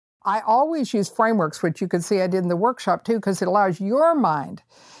I always use frameworks, which you can see I did in the workshop too, because it allows your mind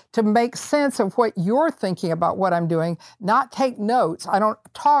to make sense of what you're thinking about what I'm doing, not take notes. I don't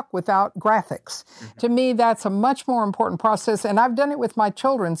talk without graphics. To me, that's a much more important process, and I've done it with my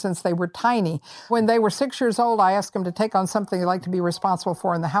children since they were tiny. When they were 6 years old, I asked them to take on something they'd like to be responsible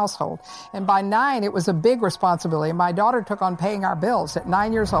for in the household. And by 9, it was a big responsibility. My daughter took on paying our bills at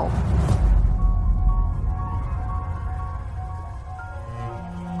 9 years old.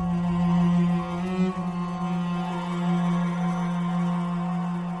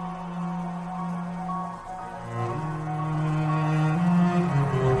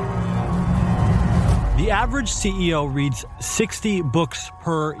 The average CEO reads 60 books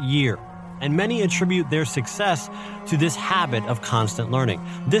per year, and many attribute their success to this habit of constant learning.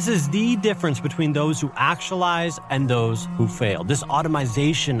 This is the difference between those who actualize and those who fail. This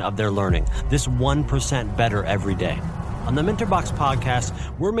automation of their learning, this 1% better every day. On the MentorBox podcast,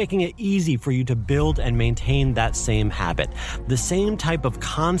 we're making it easy for you to build and maintain that same habit, the same type of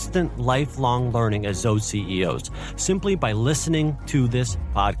constant lifelong learning as those CEOs, simply by listening to this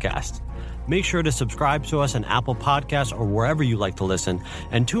podcast. Make sure to subscribe to us on Apple Podcasts or wherever you like to listen,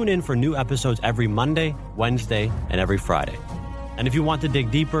 and tune in for new episodes every Monday, Wednesday, and every Friday. And if you want to dig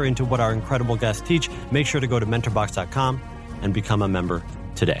deeper into what our incredible guests teach, make sure to go to mentorbox.com and become a member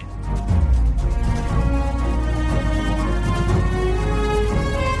today.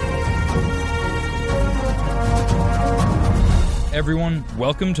 Everyone,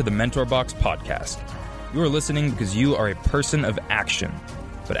 welcome to the MentorBox podcast. You are listening because you are a person of action.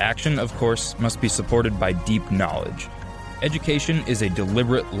 But action, of course, must be supported by deep knowledge. Education is a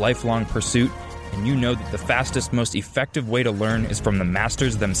deliberate, lifelong pursuit, and you know that the fastest, most effective way to learn is from the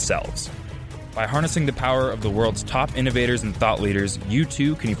masters themselves. By harnessing the power of the world's top innovators and thought leaders, you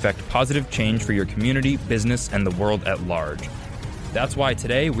too can effect positive change for your community, business, and the world at large. That's why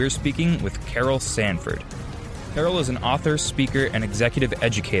today we're speaking with Carol Sanford. Carol is an author, speaker, and executive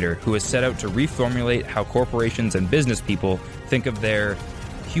educator who has set out to reformulate how corporations and business people think of their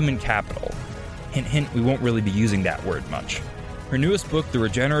human capital. Hint, hint, we won't really be using that word much. Her newest book, The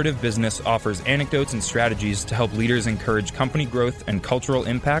Regenerative Business, offers anecdotes and strategies to help leaders encourage company growth and cultural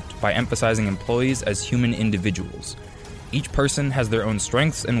impact by emphasizing employees as human individuals. Each person has their own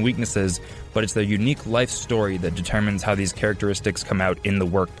strengths and weaknesses, but it's their unique life story that determines how these characteristics come out in the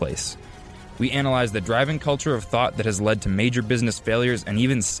workplace. We analyze the driving culture of thought that has led to major business failures and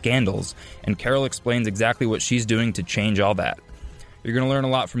even scandals, and Carol explains exactly what she's doing to change all that. You're going to learn a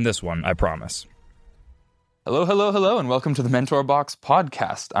lot from this one, I promise. Hello, and welcome to the MentorBox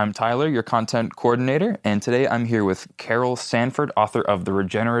podcast. I'm Tyler, your content coordinator, and today I'm here with Carol Sanford, author of The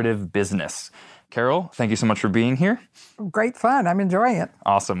Regenerative Business. Carol, thank you so much for being here. Great fun. I'm enjoying it.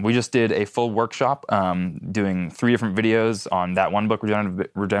 Awesome. We just did a full workshop doing 3 different videos on that one book,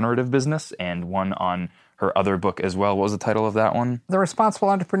 Regenerative Business, and one on her other book as well. What was the title of that one? The Responsible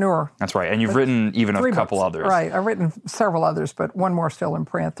Entrepreneur. That's right. And you've written even a couple others. Right. I've written several others, but one more still in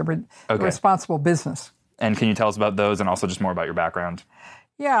print, The Responsible Business. And can you tell us about those and also just more about your background?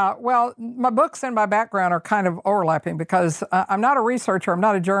 Yeah, well, my books and my background are kind of overlapping because I'm not a researcher, I'm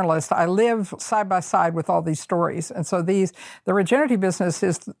not a journalist. I live side by side with all these stories. And so the Regenerative Business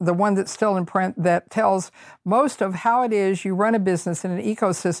is the one that's still in print that tells most of how it is you run a business in an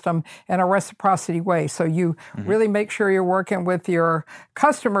ecosystem in a reciprocity way. So you really make sure you're working with your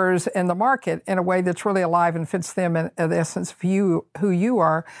customers in the market in a way that's really alive and fits them in the essence of who you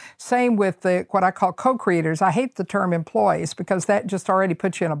are. Same with what I call co-creators. I hate the term employees because that just already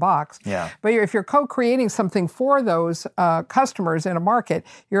puts you in a box. Yeah. But if you're co-creating something for those customers in a market,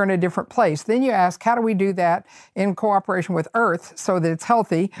 you're in a different place. Then you ask, how do we do that in cooperation with Earth so that it's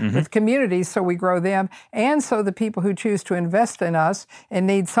healthy, with communities so we grow them, and so the people who choose to invest in us and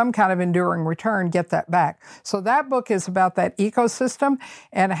need some kind of enduring return get that back. So that book is about that ecosystem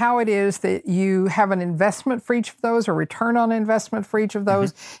and how it is that you have an investment for each of those, a return on investment for each of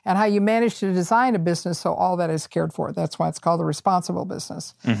those, and how you manage to design a business so all that is cared for. That's why it's called the responsible business.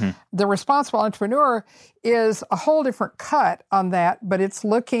 The responsible entrepreneur is a whole different cut on that, but it's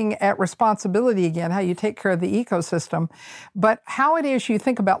looking at responsibility again, how you take care of the ecosystem, but how it is you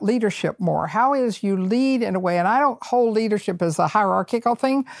think about leadership more, how is you lead in a way, and I don't hold leadership as a hierarchical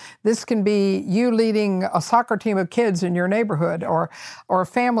thing. This can be you leading a soccer team of kids in your neighborhood or a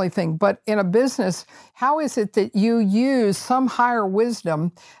family thing, but in a business, how is it that you use some higher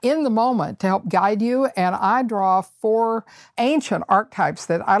wisdom in the moment to help guide you? And I draw 4 ancient archetypes archetypes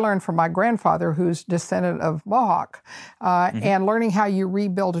that I learned from my grandfather, who's descendant of Mohawk, and learning how you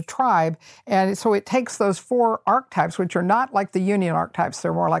rebuild a tribe. And so it takes those 4 archetypes, which are not like the Union archetypes.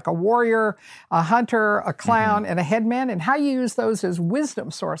 They're more like a warrior, a hunter, a clown, and a headman, and how you use those as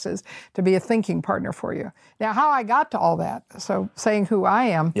wisdom sources to be a thinking partner for you. Now, how I got to all that, so saying who I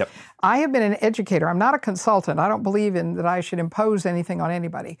am, I have been an educator. I'm not a consultant. I don't believe in that I should impose anything on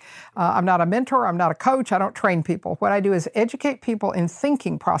anybody. I'm not a mentor. I'm not a coach. I don't train people. What I do is educate people in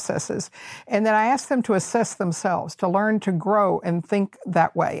thinking processes, and then I ask them to assess themselves, to learn to grow and think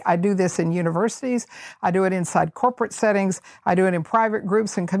that way. I do this in universities. I do it inside corporate settings. I do it in private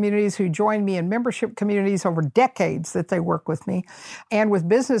groups and communities who join me in membership communities over decades that they work with me, and with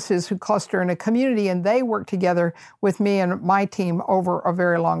businesses who cluster in a community and they work together with me and my team over a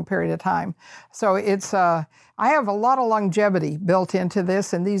very long period of time. So it's I have a lot of longevity built into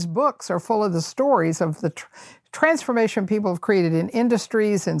this, and these books are full of the stories of the transformation people have created in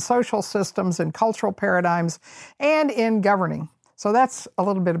industries, in social systems, in cultural paradigms, and in governing. So that's a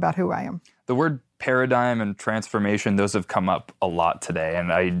little bit about who I am. The word paradigm and transformation, those have come up a lot today,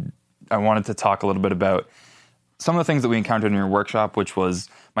 and I wanted to talk a little bit about some of the things that we encountered in your workshop, which was,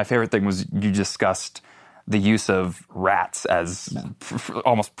 my favorite thing was you discussed the use of rats as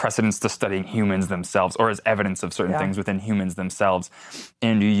almost precedents to studying humans themselves, or as evidence of certain things within humans themselves.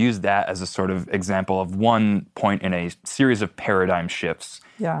 And you use that as a sort of example of one point in a series of paradigm shifts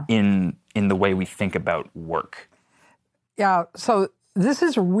in the way we think about work. Yeah, so this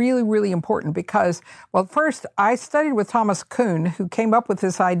is really, really important because, well, first, I studied with Thomas Kuhn, who came up with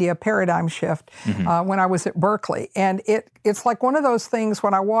this idea of paradigm shift when I was at Berkeley. And it's like one of those things,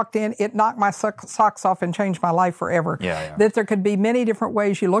 when I walked in, it knocked my socks off and changed my life forever. That there could be many different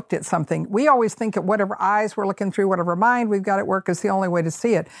ways you looked at something. We always think that whatever eyes we're looking through, whatever mind we've got at work is the only way to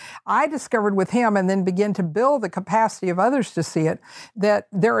see it. I discovered with him, and then began to build the capacity of others to see it, that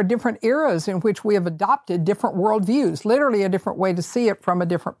there are different eras in which we have adopted different worldviews, literally a different way to see it from a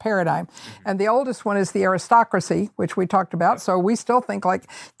different paradigm. And the oldest one is the aristocracy, which we talked about. So we still think like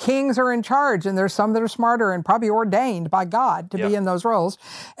kings are in charge, and there's some that are smarter and probably ordained by God to be in those roles.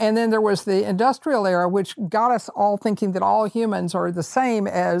 And then there was the industrial era, which got us all thinking that all humans are the same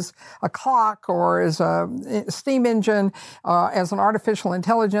as a clock or as a steam engine, as an artificial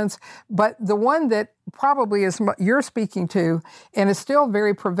intelligence. But the one that probably is you're speaking to, and is still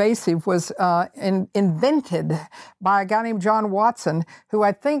very pervasive, was invented by a guy named John Watson, who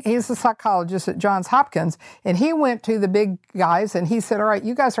I think he's a psychologist at Johns Hopkins, and he went to the big guys and he said, all right,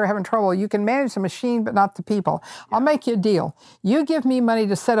 you guys are having trouble. You can manage the machine, but not the people. I'll make you a deal. You give me money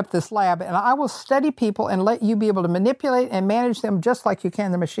to set up this lab, and I will study people and let you be able to manipulate and manage them just like you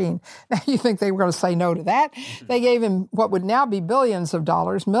can the machine. Now, you think they were going to say no to that? They gave him what would now be billions of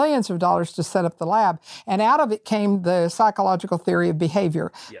dollars, millions of dollars to set up the lab. And out of it came the psychological theory of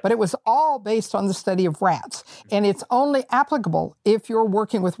behavior. But it was all based on the study of rats. And it's only applicable if you're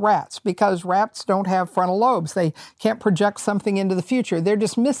working with rats, because rats don't have frontal lobes. They can't project something into the future. They're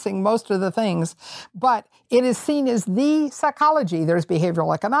just missing most of the things. But it is seen as the psychology. There's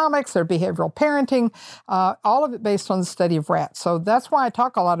behavioral economics, there's behavioral parenting, all of it based on the study of rats. So that's why I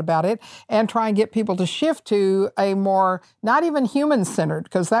talk a lot about it and try and get people to shift to a more, not even human-centered,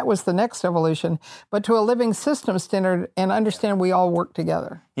 because that was the next evolution, but to a living system-centered, and understand we all work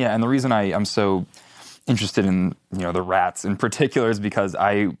together. Yeah, and the reason I'm so interested in the rats in particular is because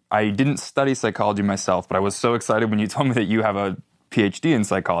I didn't study psychology myself, but I was so excited when you told me that you have a PhD in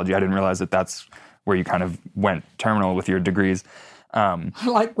psychology. I didn't realize that that's where you kind of went terminal with your degrees.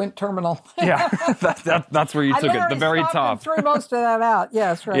 Went terminal. Yeah, that's where you took it, the very top. Threw most of that out.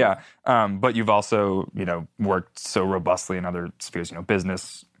 Yes, right. Yeah, but you've also worked so robustly in other spheres,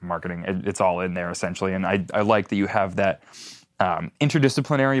 business, marketing. It's all in there essentially, and I like that you have that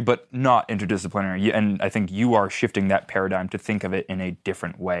interdisciplinary, but not interdisciplinary. And I think you are shifting that paradigm to think of it in a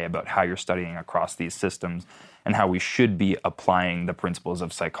different way about how you're studying across these systems and how we should be applying the principles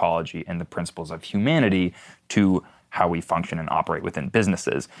of psychology and the principles of humanity to how we function and operate within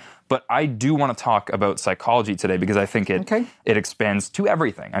businesses. But I do want to talk about psychology today because I think it expands to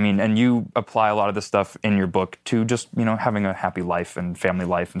everything. I mean, and you apply a lot of this stuff in your book to just, having a happy life and family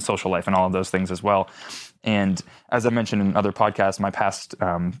life and social life and all of those things as well. And as I mentioned in other podcasts, my past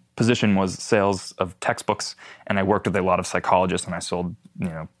position was sales of textbooks, and I worked with a lot of psychologists, and I sold,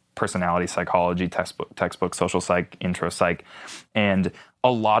 personality psychology, textbook, social psych, intro psych, and a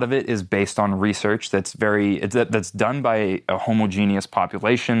lot of it is based on research that's done by a homogeneous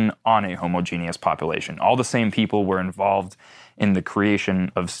population on a homogeneous population. All the same people were involved in the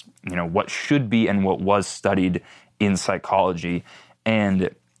creation of what should be and what was studied in psychology.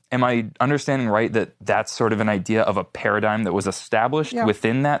 And am I understanding right that that's sort of an idea of a paradigm that was established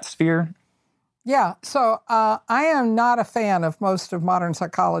within that sphere? Yeah, so I am not a fan of most of modern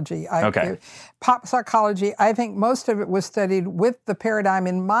psychology. Pop psychology, I think most of it was studied with the paradigm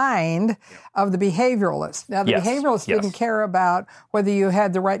in mind of the behavioralist. Now, the behavioralist didn't care about whether you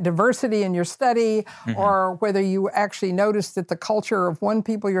had the right diversity in your study or whether you actually noticed that the culture of one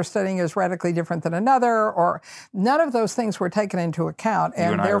people you're studying is radically different than another, or none of those things were taken into account. You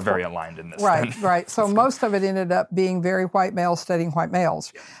and I are very aligned in this. Right. So most of it ended up being very white males studying white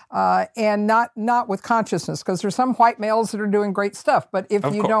males, and not with consciousness, because there's some white males that are doing great stuff. But if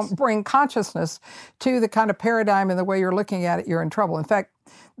you don't bring consciousness to the kind of paradigm and the way you're looking at it, you're in trouble. In fact,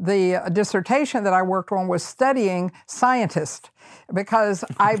 the dissertation that I worked on was studying scientists, because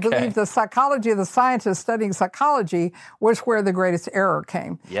I believe the psychology of the scientists studying psychology was where the greatest error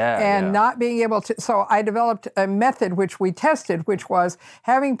came. Not being able to, so I developed a method which we tested, which was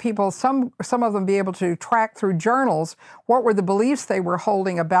having people, some of them be able to track through journals what were the beliefs they were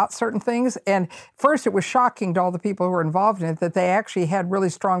holding about certain things. And first it was shocking to all the people who were involved in it that they actually had really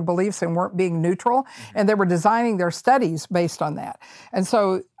strong beliefs and weren't being neutral, and they were designing their studies based on that. And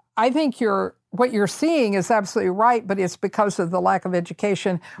so I think what you're seeing is absolutely right, but it's because of the lack of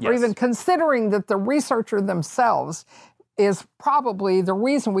education, or even considering that the researcher themselves is probably the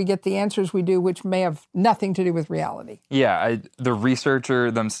reason we get the answers we do, which may have nothing to do with reality. Yeah, the researcher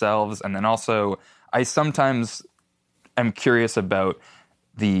themselves, and then also I sometimes am curious about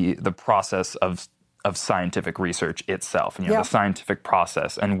the process of scientific research itself, and the scientific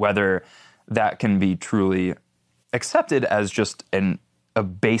process, and whether that can be truly accepted as just a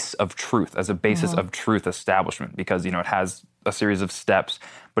base of truth, as a basis of truth establishment, because, it has a series of steps,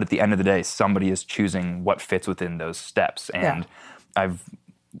 but at the end of the day, somebody is choosing what fits within those steps. And I've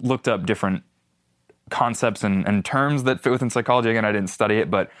looked up different concepts and terms that fit within psychology. Again, I didn't study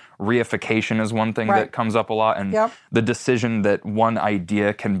it, but reification is one thing that comes up a lot. And the decision that one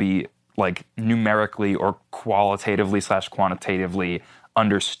idea can be like numerically or qualitatively/quantitatively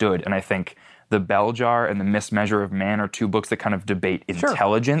understood. And I think The Bell Jar and The Mismeasure of Man are two books that kind of debate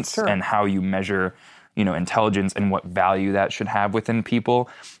intelligence and how you measure, intelligence and what value that should have within people.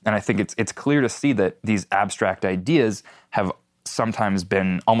 And I think it's clear to see that these abstract ideas have sometimes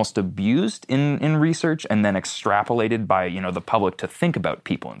been almost abused in research and then extrapolated by, the public to think about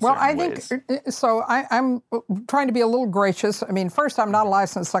people in certain ways. So I'm trying to be a little gracious. I mean, first, I'm not a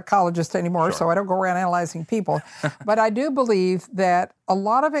licensed psychologist anymore, so I don't go around analyzing people. But I do believe that a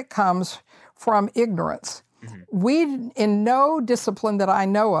lot of it comes from ignorance. We, in no discipline that I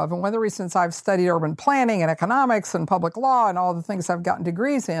know of, and one of the reasons I've studied urban planning and economics and public law and all the things I've gotten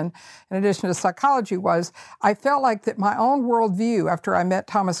degrees in addition to psychology, was I felt like that my own worldview after I met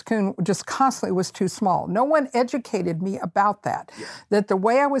Thomas Kuhn just constantly was too small. No one educated me about that, that the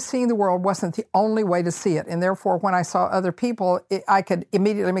way I was seeing the world wasn't the only way to see it. And therefore, when I saw other people, I could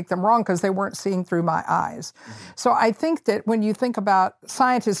immediately make them wrong because they weren't seeing through my eyes. So I think that when you think about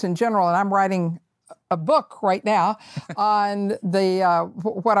scientists in general, and I'm writing a book right now on the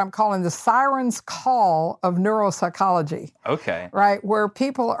what I'm calling the siren's call of neuropsychology. Right, where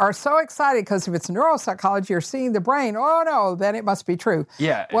people are so excited because if it's neuropsychology, you're seeing the brain. Oh no, then it must be true.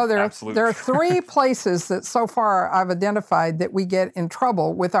 Well, there are three places that so far I've identified that we get in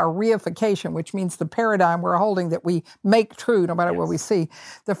trouble with our reification, which means the paradigm we're holding that we make true no matter what we see.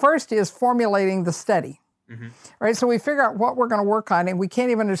 The first is formulating the study. Right, so we figure out what we're going to work on, and we can't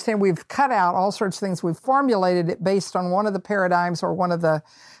even understand. We've cut out all sorts of things. We've formulated it based on one of the paradigms or one of the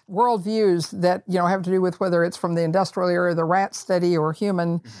worldviews that have to do with whether it's from the industrial era, the rat study, or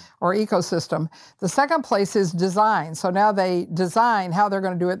human or ecosystem. The second place is design. So now they design how they're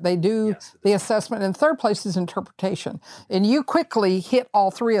going to do it. They do the assessment. And third place is interpretation. And you quickly hit all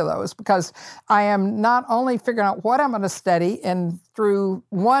three of those, because I am not only figuring out what I'm going to study and through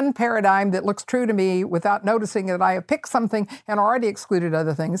one paradigm that looks true to me without noticing that I have picked something and already excluded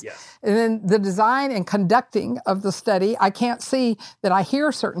other things. And then the design and conducting of the study, I can't see that I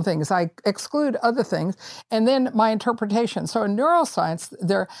hear certain things. I exclude other things. And then my interpretation. So in neuroscience,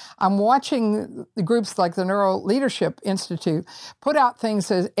 I'm watching the groups like the Neuro Leadership Institute put out things,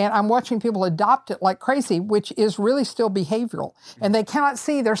 and I'm watching people adopt it like crazy, which is really still behavioral. And they cannot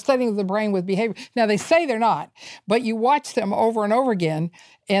see they're studying the brain with behavior. Now, they say they're not, but you watch them over and over again,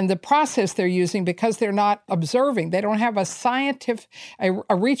 and the process they're using, because they're not observing, they don't have a scientific,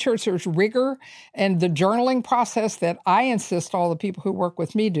 a researcher's rigor and the journaling process that I insist all the people who work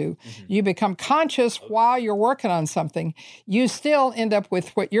with me do. You become conscious while you're working on something. You still end up with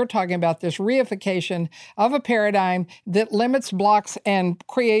what you're talking about, this reification of a paradigm that limits, blocks, and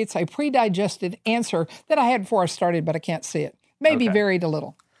creates a pre-digested answer that I had before I started, but I can't see it. Maybe varied a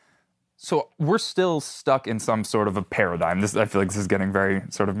little. So we're still stuck in some sort of a paradigm. I feel like this is getting very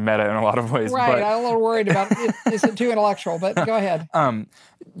sort of meta in a lot of ways. Right. But, I'm a little worried about it. Is it too intellectual? But go ahead.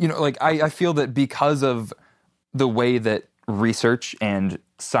 I feel that because of the way that research and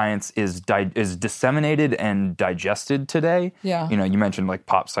science is disseminated and digested today. Yeah. You mentioned like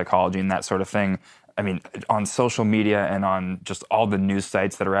pop psychology and that sort of thing. I mean, on social media and on just all the news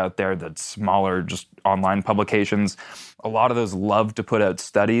sites that are out there, the smaller just online publications, a lot of those love to put out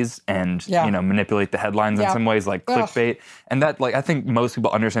studies and, manipulate the headlines in some ways, like clickbait. And that, I think most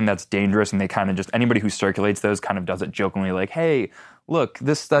people understand that's dangerous, and they kind of just, anybody who circulates those kind of does it jokingly, like, hey, look,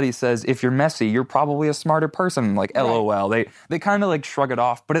 this study says if you're messy, you're probably a smarter person, like LOL. They kind of shrug it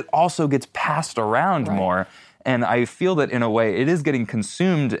off, but it also gets passed around more. And I feel that in a way it is getting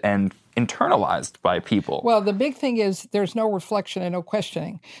consumed and internalized by people. Well, the big thing is there's no reflection and no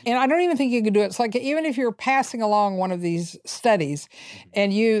questioning. And I don't even think you can do it. It's like even if you're passing along one of these studies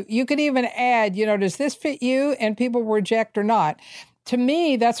and you could even add, does this fit you? And people reject or not. To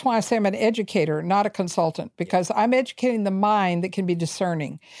me, that's why I say I'm an educator, not a consultant, because I'm educating the mind that can be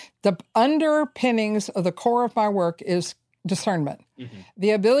discerning. The underpinnings of the core of my work is discernment, the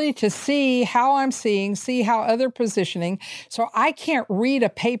ability to see how I'm seeing, see how other positioning. So I can't read a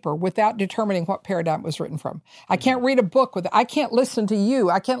paper without determining what paradigm it was written from. I can't read a book I can't listen to you.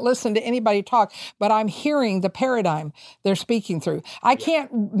 I can't listen to anybody talk, but I'm hearing the paradigm they're speaking through. I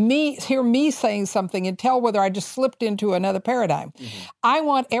can't hear me saying something and tell whether I just slipped into another paradigm. I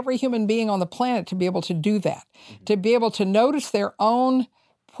want every human being on the planet to be able to do that, to be able to notice their own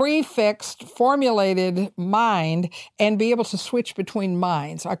prefixed, formulated mind and be able to switch between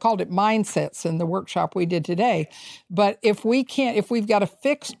minds. I called it mindsets in the workshop we did today. But if we've got a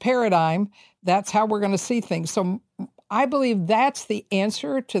fixed paradigm, that's how we're going to see things. So I believe that's the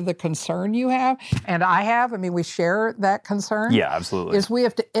answer to the concern you have. And I have. I mean, we share that concern. Yeah, absolutely. Is we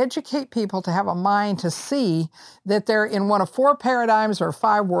have to educate people to have a mind to see that they're in one of 4 paradigms or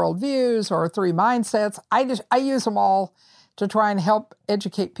 5 worldviews or 3 mindsets. I use them all to try and help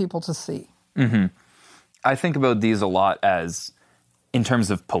educate people to see. I think about these a lot as in terms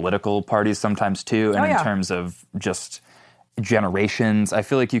of political parties sometimes too, and in terms of just generations. I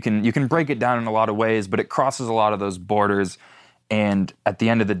feel like you can break it down in a lot of ways, but it crosses a lot of those borders. And at the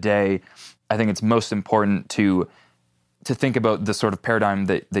end of the day, I think it's most important to think about the sort of paradigm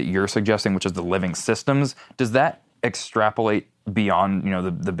that you're suggesting, which is the living systems. Does that extrapolate beyond,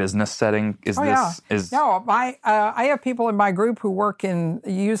 the business setting? No, I have people in my group who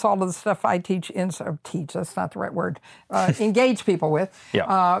use all of the stuff I teach that's not the right word, engage people with.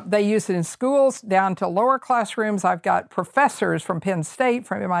 They use it in schools down to lower classrooms. I've got professors from Penn State,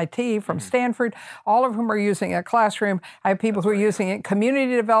 from MIT, from Stanford, all of whom are using it in a classroom. I have people who are using it in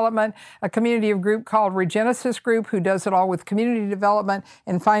community development, a community group called Regenesis Group who does it all with community development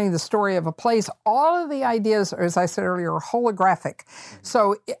and finding the story of a place. All of the ideas, as I said earlier, are holographic.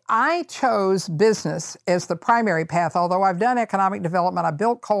 So I chose business as the primary path, although I've done economic development. I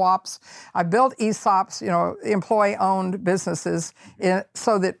built co-ops. I built ESOPs, employee-owned businesses,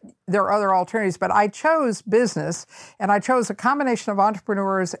 so that there are other alternatives. But I chose business, and I chose a combination of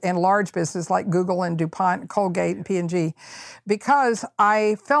entrepreneurs and large business like Google and DuPont and Colgate and P&G, because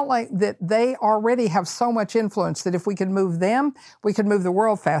I felt like that they already have so much influence that if we could move them, we could move the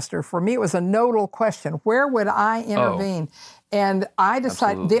world faster. For me, it was a nodal question. Where would I intervene? And I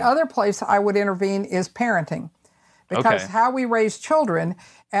decided the other place I would intervene is parenting, because how we raise children.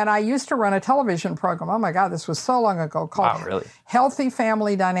 And I used to run a television program. Oh my God, this was so long ago, called Healthy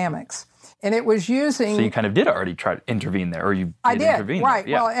Family Dynamics. And it was using... So you kind of did already try to intervene there, or you did intervene. Right.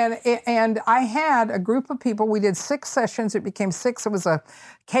 Yeah. Well, and I had a group of people. We did 6 sessions. It became 6. It was a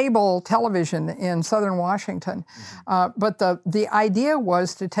cable television in Southern Washington. But the idea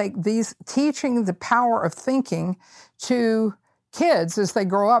was to take teaching the power of thinking to kids as they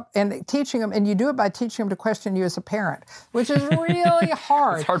grow up, and teaching them, and you do it by teaching them to question you as a parent, which is really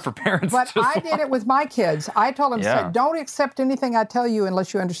hard. It's hard for parents. But I did it with my kids. I told them, don't accept anything I tell you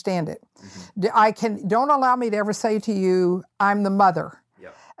unless you understand it. Don't allow me to ever say to you, I'm the mother,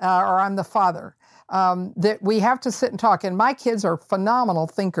 or I'm the father. That we have to sit and talk. And my kids are phenomenal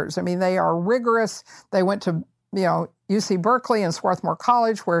thinkers. I mean, they are rigorous. They went to, UC Berkeley and Swarthmore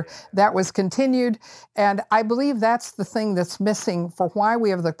College, where that was continued. And I believe that's the thing that's missing for why we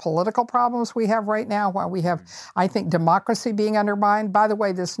have the political problems we have right now, why we have, I think, democracy being undermined. By the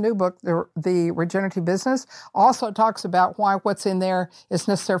way, this new book, The Regenerative Business, also talks about why what's in there is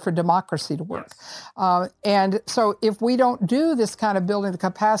necessary for democracy to work. And so if we don't do this kind of building the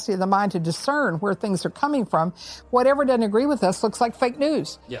capacity of the mind to discern where things are coming from, whatever doesn't agree with us looks like fake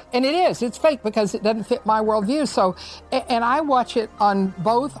news. And it is. It's fake because it doesn't fit my worldview. So And I watch it on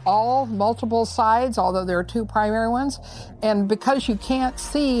all multiple sides, although there are two primary ones. And because you can't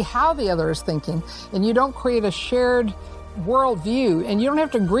see how the other is thinking, and you don't create a shared worldview, and you don't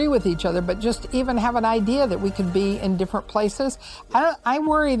have to agree with each other, but just even have an idea that we could be in different places, I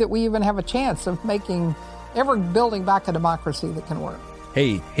worry that we even have a chance of ever building back a democracy that can work.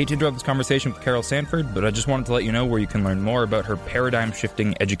 Hey, hate to interrupt this conversation with Carol Sanford, but I just wanted to let you know where you can learn more about her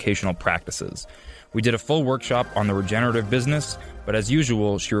paradigm-shifting educational practices. We did a full workshop on the regenerative business, but as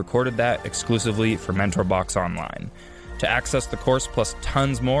usual, she recorded that exclusively for MentorBox Online. To access the course plus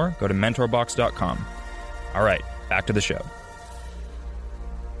tons more, go to mentorbox.com. All right, back to the show.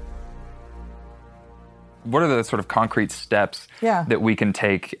 What are the sort of concrete steps that we can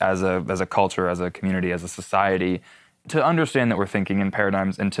take as a culture, as a community, as a society, to understand that we're thinking in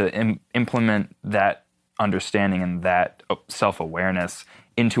paradigms and to implement that understanding and that self-awareness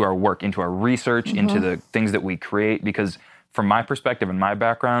into our work, into our research, into the things that we create? Because from my perspective and my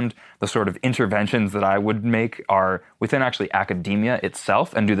background, the sort of interventions that I would make are within actually academia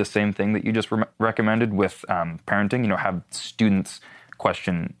itself, and do the same thing that you just recommended with parenting, have students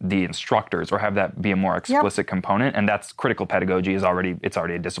question the instructors or have that be a more explicit component. And that's critical pedagogy it's already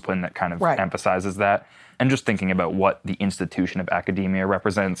a discipline that kind of emphasizes that. And just thinking about what the institution of academia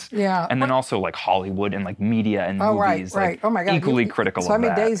represents. Yeah. And then also like Hollywood and like media and movies. Right. Oh my God. Equally critical of that. So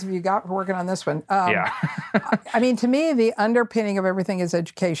how many days have you got working on this one? I mean, to me, the underpinning of everything is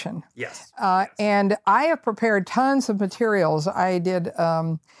education. Yes. And I have prepared tons of materials. I did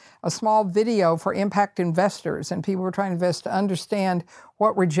a small video for impact investors, and people were trying to invest to understand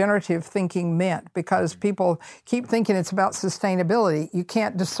what regenerative thinking meant, because people keep thinking it's about sustainability. You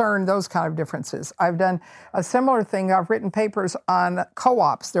can't discern those kind of differences. I've done a similar thing. I've written papers on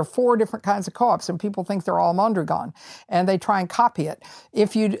co-ops. There are 4 different kinds of co-ops, and people think they're all Mondragon, and they try and copy it.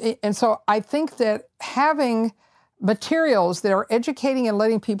 And so I think that having materials that are educating and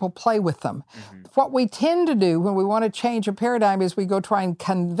letting people play with them. What we tend to do when we want to change a paradigm is we go try and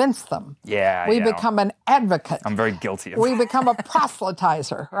convince them. We become an advocate. I'm very guilty of We become a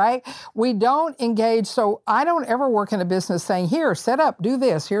proselytizer, right? We don't engage. So I don't ever work in a business saying, here, set up, do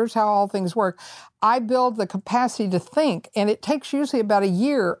this. Here's how all things work. I build the capacity to think, and it takes usually about a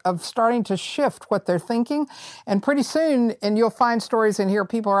year of starting to shift what they're thinking. And pretty soon, and you'll find stories in here,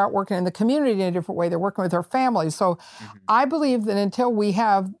 people are out working in the community in a different way. They're working with their families. So I believe that until we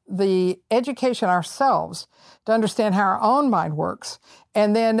have the education ourselves to understand how our own mind works,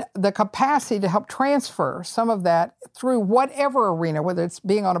 and then the capacity to help transfer some of that through whatever arena, whether it's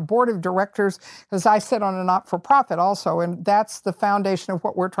being on a board of directors, because I sit on a not-for-profit also, and that's the foundation of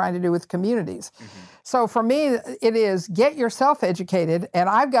what we're trying to do with communities. So for me, it is get yourself educated, and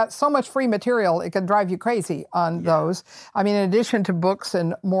I've got so much free material, it can drive you crazy on those. I mean, in addition to books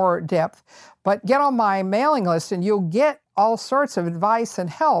and more depth. But get on my mailing list, and you'll get all sorts of advice and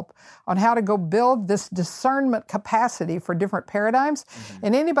help on how to go build this discernment capacity for different paradigms.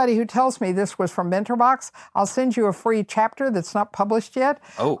 And anybody who tells me this was from MentorBox, I'll send you a free chapter that's not published yet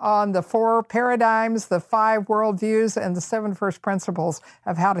on the 4 paradigms, the 5 worldviews, and the 7 first principles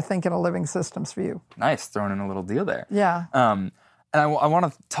of how to think in a living systems view. Nice, throwing in a little deal there. Yeah. And I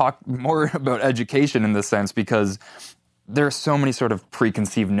want to talk more about education in this sense, because there are so many sort of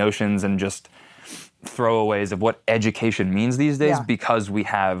preconceived notions and just throwaways of what education means these days, because we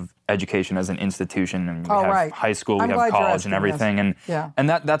have education as an institution, and we have high school, we have college and everything. And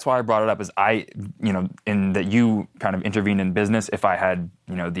that's why I brought it up, is in that you kind of intervened in business. If I had,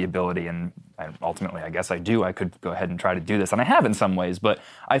 the ability, and ultimately I guess I do, I could go ahead and try to do this. And I have in some ways, but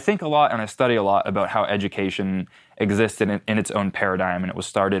I think a lot and I study a lot about how education exists in its own paradigm, and it was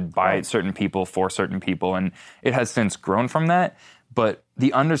started by certain people for certain people, and it has since grown from that. But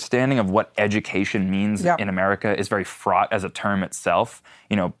the understanding of what education means in America is very fraught as a term itself.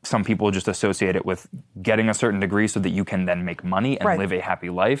 Some people just associate it with getting a certain degree so that you can then make money and live a happy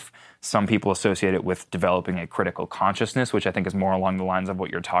life. Some people associate it with developing a critical consciousness, which I think is more along the lines of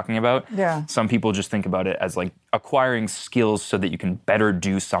what you're talking about. Some people just think about it as like acquiring skills so that you can better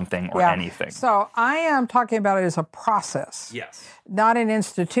do something or anything. So I am talking about it as a process. Not an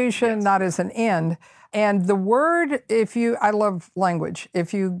institution, not as an end. And the word, I love language.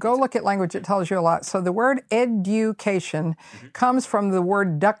 If you go look at language, it tells you a lot. So the word education comes from the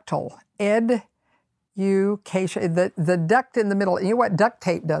word ductile. Education, the duct in the middle. You know what duct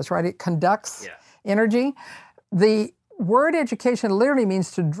tape does, right? It conducts energy. The word education literally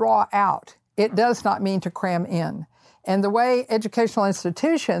means to draw out. It does not mean to cram in. And the way educational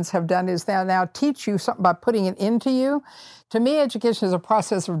institutions have done is they now teach you something by putting it into you. To me, education is a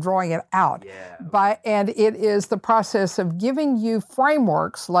process of drawing it out. And it is the process of giving you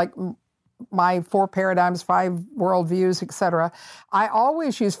frameworks like my 4 paradigms, 5 worldviews, etc. I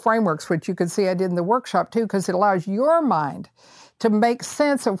always use frameworks, which you can see I did in the workshop too, because it allows your mind to make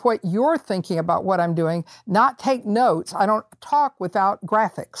sense of what you're thinking about what I'm doing, not take notes. I don't talk without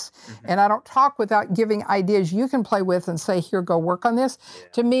graphics, and I don't talk without giving ideas you can play with and say, here, go work on this. Yeah.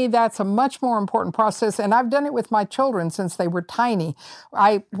 To me, that's a much more important process, and I've done it with my children since they were tiny.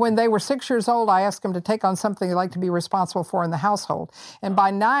 When they were 6 years old, I asked them to take on something they'd like to be responsible for in the household. And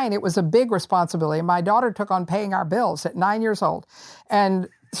by 9, it was a big responsibility. My daughter took on paying our bills at 9 years old. And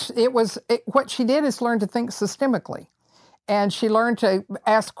what she did is learn to think systemically. And she learned to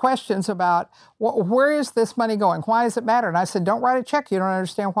ask questions about, where is this money going? Why does it matter? And I said, don't write a check. You don't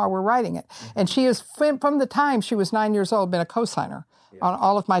understand why we're writing it. And she has, from the time she was 9 years old, been a cosigner on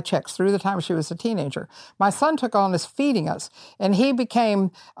all of my checks through the time she was a teenager. My son took on this feeding us, and he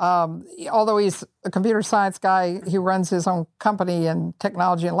became, although he's a computer science guy, he runs his own company in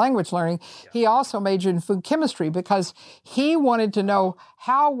technology and language learning. He also majored in food chemistry because he wanted to know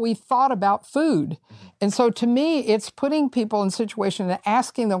how we thought about food. And so to me, it's putting people in situations and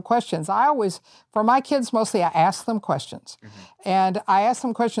asking them questions. For my kids mostly, I ask them questions. And I ask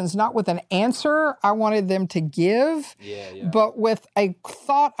them questions not with an answer I wanted them to give, but with a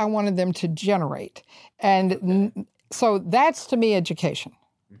thought I wanted them to generate. And so that's, to me, education.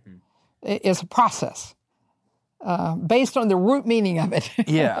 It's a process based on the root meaning of it.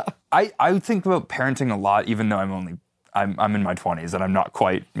 Yeah. I think about parenting a lot, even though I'm in my 20s and I'm not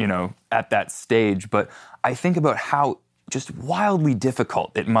quite, at that stage. But I think about how just wildly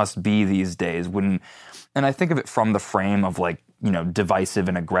difficult it must be these days and I think of it from the frame of divisive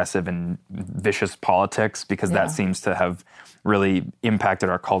and aggressive and vicious politics, because that seems to have really impacted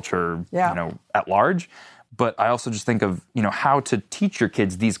our culture, at large. But I also just think of, how to teach your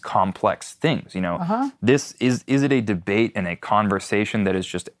kids these complex things. This is it a debate and a conversation that is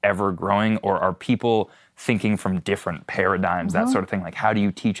just ever growing, or are people thinking from different paradigms, that sort of thing? Like, how do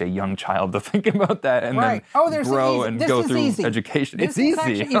you teach a young child to think about that and then grow and go through education? It's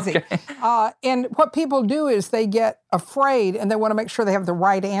easy. Okay. And what people do is they get afraid and they want to make sure they have the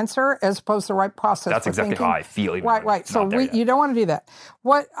right answer as opposed to the right process. That's exactly how I feel. Right. So you don't want to do that.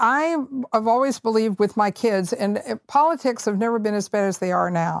 What I've always believed with my kids, and politics have never been as bad as they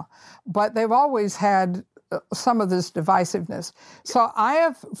are now, but they've always had some of this divisiveness. So I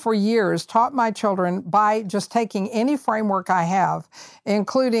have, for years, taught my children by just taking any framework I have,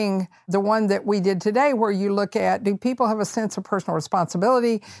 including the one that we did today, where you look at, do people have a sense of personal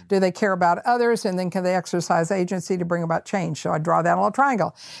responsibility? Do they care about others? And then can they exercise agency to bring about change? So I draw that on a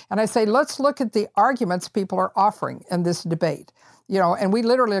triangle. And I say, let's look at the arguments people are offering in this debate. And we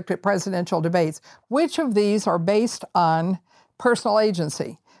literally looked at presidential debates. Which of these are based on personal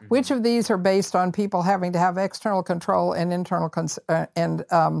agency? Which of these are based on people having to have external control and external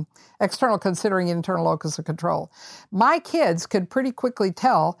considering internal locus of control? My kids could pretty quickly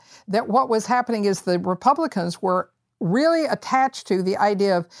tell that what was happening is the Republicans were really attached to the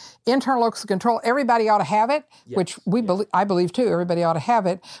idea of internal locus of control. Everybody ought to have it, which I believe too, everybody ought to have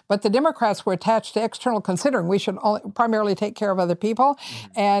it. But the Democrats were attached to external considering. We should primarily take care of other people.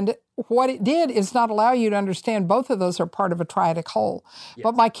 And what it did is not allow you to understand both of those are part of a triadic whole.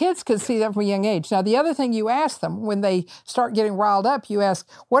 But my kids could see that from a young age. Now, the other thing you ask them when they start getting riled up, you ask,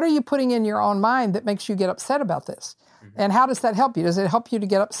 what are you putting in your own mind that makes you get upset about this? And how does that help you? Does it help you to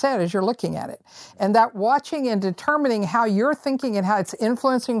get upset as you're looking at it? And that watching and determining how you're thinking and how it's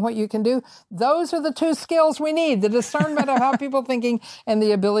influencing what you can do, those are the 2 skills we need, the discernment of how people are thinking and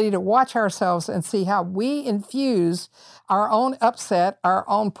the ability to watch ourselves and see how we infuse our own upset, our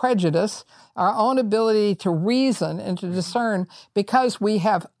own prejudice, our own ability to reason and to discern, because we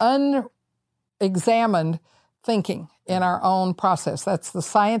have unexamined thinking in our own process. That's the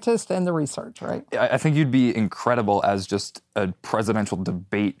scientist and the research, right? I think you'd be incredible as just a presidential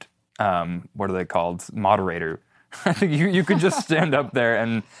debate, what are they called? Moderator. I think you could just stand up there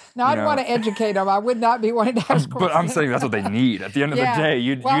and... No, I'd want to educate them. I would not be wanting to ask questions. But I'm saying that's what they need. At the end of the day,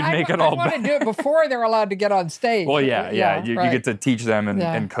 you'd make it all better. I want to do it before they're allowed to get on stage. Well, you get to teach them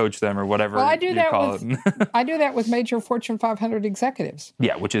and coach them or whatever I do that call it. I do that with major Fortune 500 executives.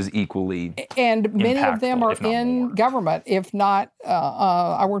 Yeah, which is equally And many of them are in government. If not,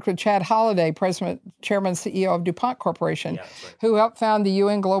 I worked with Chad Holliday, President, Chairman, CEO of DuPont Corporation, who helped found the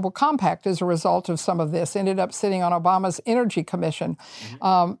UN Global Compact as a result of some of this, ended up sitting on Obama's Energy Commission.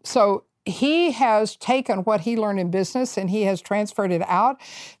 So he has taken what he learned in business and he has transferred it out.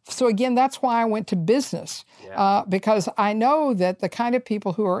 So again, that's why I went to business, because I know that the kind of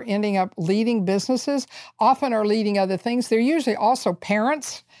people who are ending up leading businesses often are leading other things. They're usually also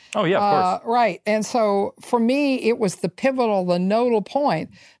parents. Oh, yeah, of course. Right. And so for me, it was the nodal point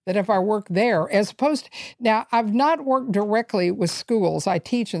that if I work there, as opposed to, now I've not worked directly with schools. I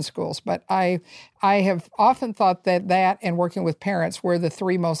teach in schools, but I have often thought that and working with parents were the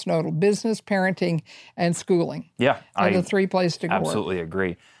three most notable: business, parenting, and schooling. Yeah. Are the three places to go work. Absolutely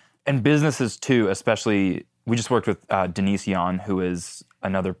agree. And businesses too, especially, we just worked with Denise Yon, who is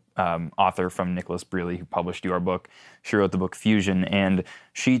another author from Nicholas Brealey, who published your book. She wrote the book Fusion, and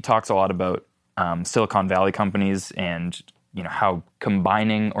she talks a lot about Silicon Valley companies and how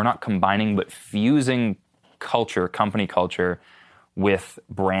combining, or not combining, but fusing culture, company culture, with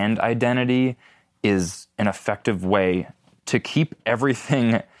brand identity is an effective way to keep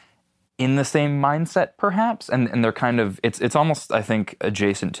everything in the same mindset, perhaps, and they're kind of, it's almost, I think,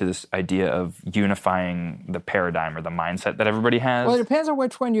 adjacent to this idea of unifying the paradigm or the mindset that everybody has. Well, it depends on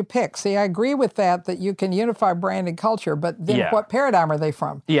which one you pick. See, I agree with that you can unify brand and culture, but then what paradigm are they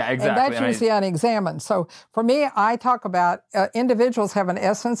from? Yeah, exactly. And that's usually unexamined. So for me, I talk about individuals have an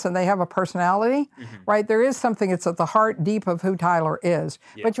essence and they have a personality, right? There is something that's at the heart deep of who Tyler is.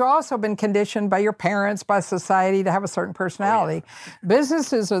 Yeah. But you've also been conditioned by your parents, by society to have a certain personality. Oh, yeah.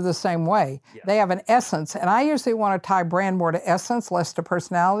 Businesses are the same way. Yeah. They have an essence, and I usually want to tie brand more to essence, less to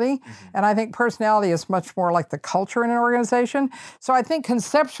personality. And I think personality is much more like the culture in an organization. So I think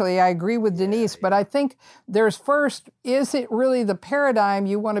conceptually I agree with Denise, but I think there's first, is it really the paradigm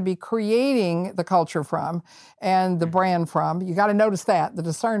you want to be creating the culture from and the brand from? You got to notice that, the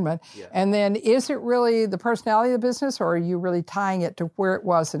discernment. Yeah. And then is it really the personality of the business, or are you really tying it to where it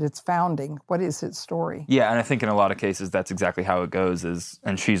was at its founding? What is its story? Yeah, and I think in a lot of cases that's exactly how it goes,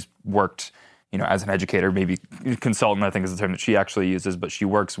 and she's worked, as an educator, maybe consultant, I think is the term that she actually uses, but she's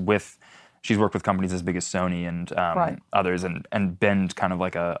worked with companies as big as Sony and others, and been kind of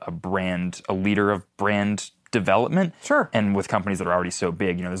like a leader of brand development. Sure. And with companies that are already so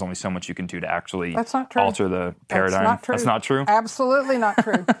big, there's only so much you can do to actually alter the paradigm. That's not true. Absolutely not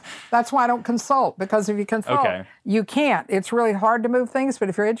true. That's why I don't consult, because if you consult, you can't. It's really hard to move things, but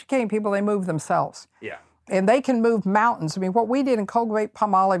if you're educating people, they move themselves. Yeah. And they can move mountains. I mean, what we did in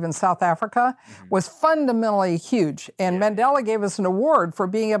Colgate-Palmolive in South Africa was fundamentally huge. And Mandela gave us an award for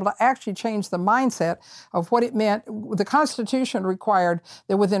being able to actually change the mindset of what it meant. The Constitution required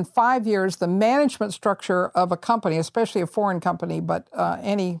that within 5 years, the management structure of a company, especially a foreign company, but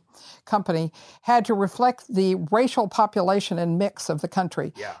any company, had to reflect the racial population and mix of the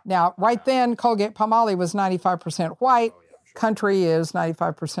country. Yeah. Now, then, Colgate-Palmolive was 95% white. Country is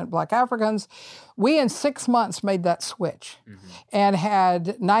 95% Black Africans. We, in 6 months, made that switch and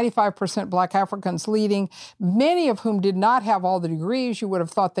had 95% Black Africans leading, many of whom did not have all the degrees you would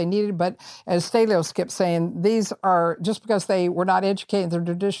have thought they needed. But as Stelios kept saying, these are, just because they were not educated in the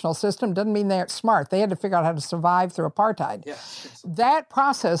traditional system doesn't mean they aren't smart. They had to figure out how to survive through apartheid. Yeah. That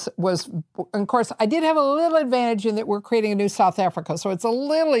process was, of course, I did have a little advantage in that we're creating a new South Africa, so it's a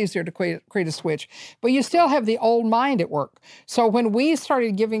little easier to create a switch. But you still have the old mind at work. So when we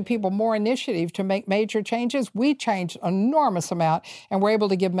started giving people more initiative to make major changes, we changed an enormous amount, and we're able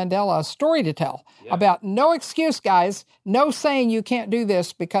to give Mandela a story to tell about no excuse, guys, no saying you can't do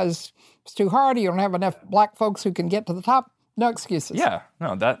this because it's too hard, or you don't have enough Black folks who can get to the top. No excuses. Yeah,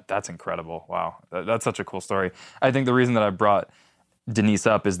 no, that's incredible. Wow, that's such a cool story. I think the reason that I brought Denise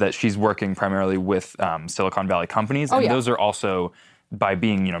up is that she's working primarily with Silicon Valley companies, and those are also, by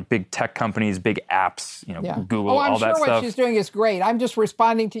being, big tech companies, big apps, Google, all that stuff. I'm sure what she's doing is great. I'm just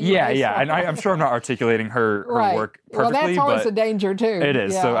responding to you. Yeah, and I'm sure I'm not articulating her work perfectly. Well, that's always a danger, too. It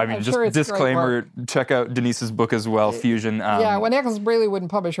is. Yeah, so, I mean, just disclaimer, check out Denise's book as well, Fusion. Nicholas Brealey wouldn't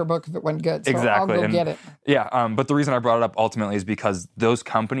publish her book if it wasn't good, so exactly. I'll go get it. Yeah, but the reason I brought it up ultimately is because those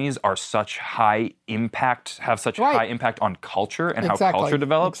companies are such high impact, have such high impact on culture and how culture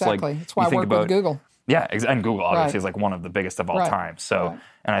develops. Exactly. That's why I work with Google. Yeah, and Google obviously is like one of the biggest of all time. So,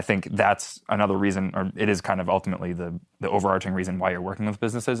 and I think that's another reason, or it is kind of ultimately the overarching reason why you're working with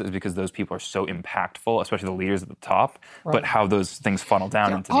businesses, is because those people are so impactful, especially the leaders at the top, but how those things funnel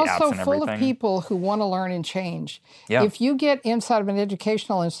down into the apps and everything. Also full of people who want to learn and change. Yeah. If you get inside of an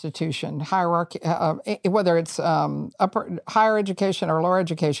educational institution, hierarchy, whether it's higher education or lower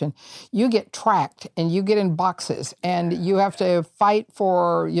education, you get tracked and you get in boxes and you have to fight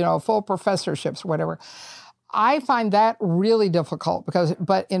for, full professorships or whatever. I find that really difficult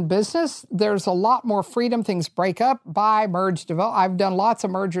but in business, there's a lot more freedom. Things break up, buy, merge, develop. I've done lots of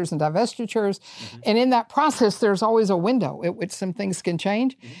mergers and divestitures. And in that process, there's always a window at which some things can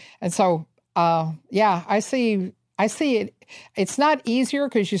change. And so, I see it. It's not easier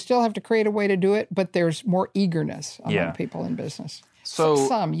because you still have to create a way to do it, but there's more eagerness among people in business.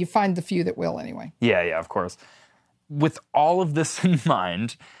 So you find the few that will anyway. Yeah, of course. With all of this in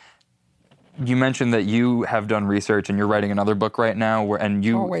mind, You mentioned that you have done research and you're writing another book right now,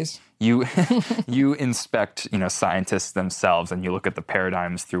 Always. You inspect, scientists themselves, and you look at the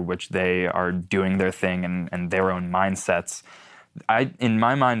paradigms through which they are doing their thing and their own mindsets. In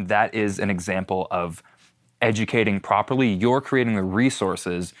my mind, that is an example of educating properly. You're creating the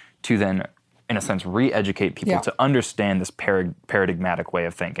resources to then, in a sense, re-educate people to understand this paradigmatic way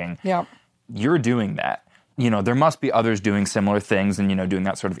of thinking. Yeah. You're doing that. There must be others doing similar things and, doing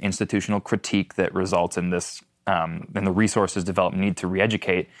that sort of institutional critique that results in this, and the resources developed need to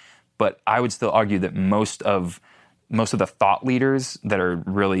re-educate. But I would still argue that most of the thought leaders that are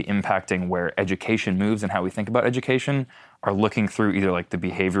really impacting where education moves and how we think about education are looking through either like the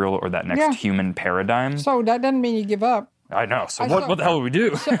behavioral or that next human paradigm. So that doesn't mean you give up. I know. So what the hell do we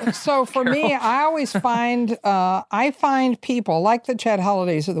do? So for me, I always find people like the Chad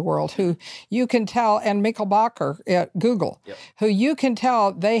Hollidays of the world who you can tell, and Mikkel Bacher at Google, who you can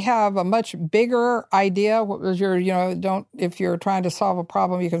tell they have a much bigger idea. What was if you're trying to solve a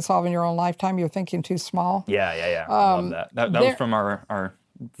problem you can solve in your own lifetime, you're thinking too small. Yeah. I love that. That was from our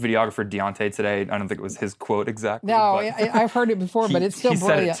videographer Deontay today. I don't think it was his quote exactly. No, I've heard it before, but it's still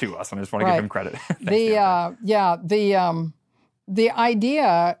brilliant. He said it to us, and I just want to give him credit. The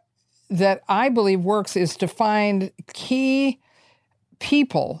idea that I believe works is to find key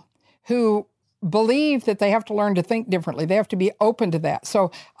people who believe that they have to learn to think differently. They have to be open to that.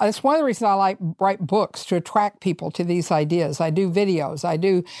 So that's one of the reasons I like write books, to attract people to these ideas. I do videos. I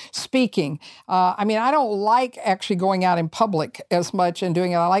do speaking. I don't like actually going out in public as much and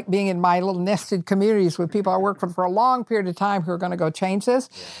doing it. I like being in my little nested communities with people I work with for a long period of time who are going to go change this.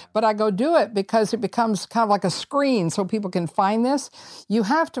 But I go do it because it becomes kind of like a screen so people can find this. You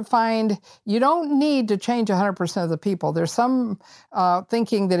don't need to change 100% of the people. There's some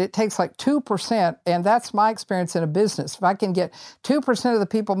thinking that it takes like 2%. And that's my experience in a business. If I can get 2% of the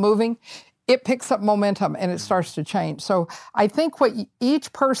people moving, it picks up momentum and it starts to change. So I think what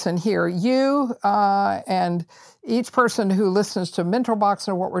each person here, you and each person who listens to MentorBox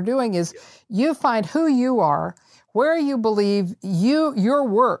and what we're doing is you find who you are, where you believe your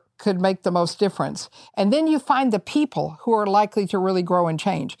work could make the most difference. And then you find the people who are likely to really grow and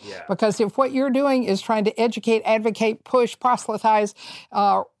change. Yeah. Because if what you're doing is trying to educate, advocate, push, proselytize,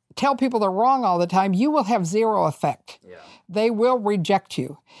 tell people they're wrong all the time, you will have zero effect. Yeah. They will reject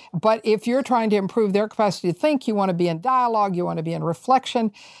you. But if you're trying to improve their capacity to think, you want to be in dialogue, you want to be in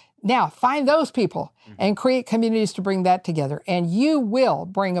reflection, now find those people and create communities to bring that together. And you will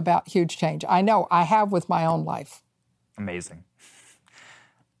bring about huge change. I know, I have with my own life. Amazing.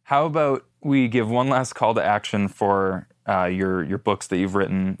 How about we give one last call to action for your books that you've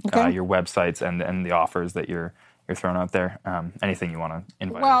written, your websites, and the offers that you're throwing out there. Anything you want to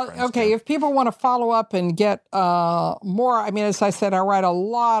invite? Well, okay, if people want to follow up and get more, as I said, I write a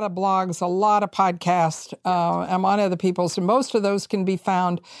lot of blogs, a lot of podcasts. I'm on other people's, and most of those can be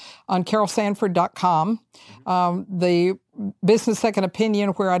found on carolsanford.com. The Business Second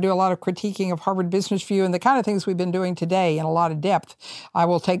Opinion, where I do a lot of critiquing of Harvard Business Review and the kind of things we've been doing today in a lot of depth. I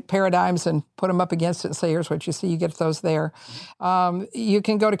will take paradigms and put them up against it and say, here's what you see. You get those there. You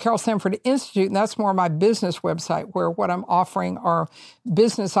can go to Carol Sanford Institute, and that's more my business website, where what I'm offering are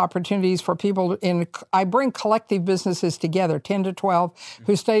business opportunities for people I bring collective businesses together, 10 to 12,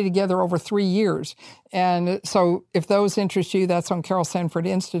 who stay together over 3 years. And so if those interest you, that's on Carol Sanford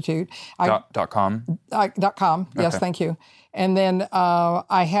Institute. .com? .com, yes, thank you. And then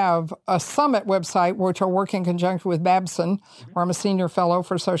I have a summit website, which I work in conjunction with Babson, where I'm a senior fellow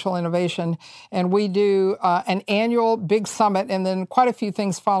for social innovation. And we do an annual big summit and then quite a few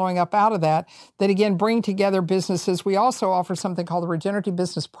things following up out of that again, bring together businesses. We also offer something called the Regenerative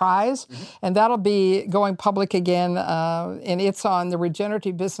Business Prize, and that'll be going public again. And it's on the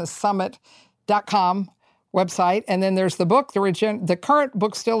regenerativebusinesssummit.com website. And then there's the book, the current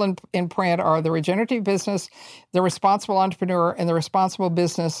books still in print are The Regenerative Business, The Responsible Entrepreneur, and The Responsible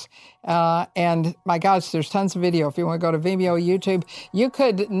Business. And my gosh, there's tons of video. If you want to go to Vimeo, YouTube, you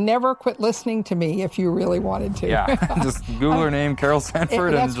could never quit listening to me if you really wanted to. Yeah, just Google her name, Carol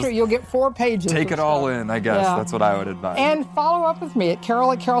Sanford. That's true. You'll get 4 pages. Take it all in, I guess. Yeah. That's what I would advise. And follow up with me at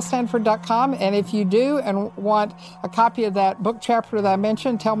carol@carolsanford.com. And if you do and want a copy of that book chapter that I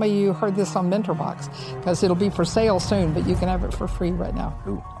mentioned, tell me you heard this on MentorBox, because it'll be for sale soon, but you can have it for free right now.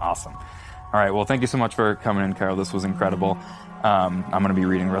 Ooh, awesome. All right, well, thank you so much for coming in, Carol. This was incredible. I'm going to be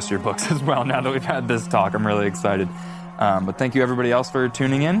reading the rest of your books as well now that we've had this talk. I'm really excited. But thank you, everybody else, for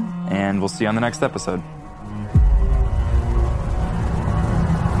tuning in, and we'll see you on the next episode.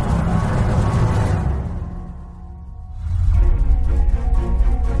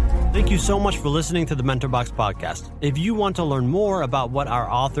 Thank you so much for listening to the Mentor Box podcast. If you want to learn more about what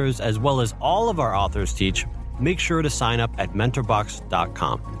our authors, as well as all of our authors, teach, make sure to sign up at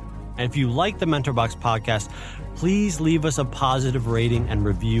mentorbox.com. And if you like the Mentor Box podcast, please leave us a positive rating and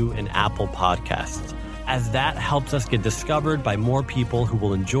review in Apple Podcasts, as that helps us get discovered by more people who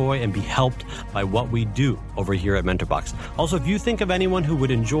will enjoy and be helped by what we do over here at Mentor Box. Also, if you think of anyone who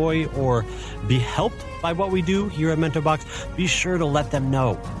would enjoy or be helped by what we do here at Mentor Box, be sure to let them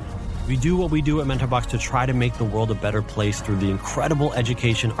know. We do what we do at Mentor Box to try to make the world a better place through the incredible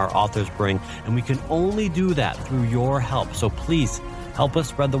education our authors bring, and we can only do that through your help. So please help us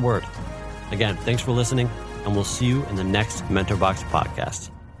spread the word. Again, thanks for listening, and we'll see you in the next Mentor Box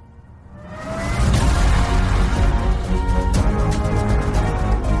podcast.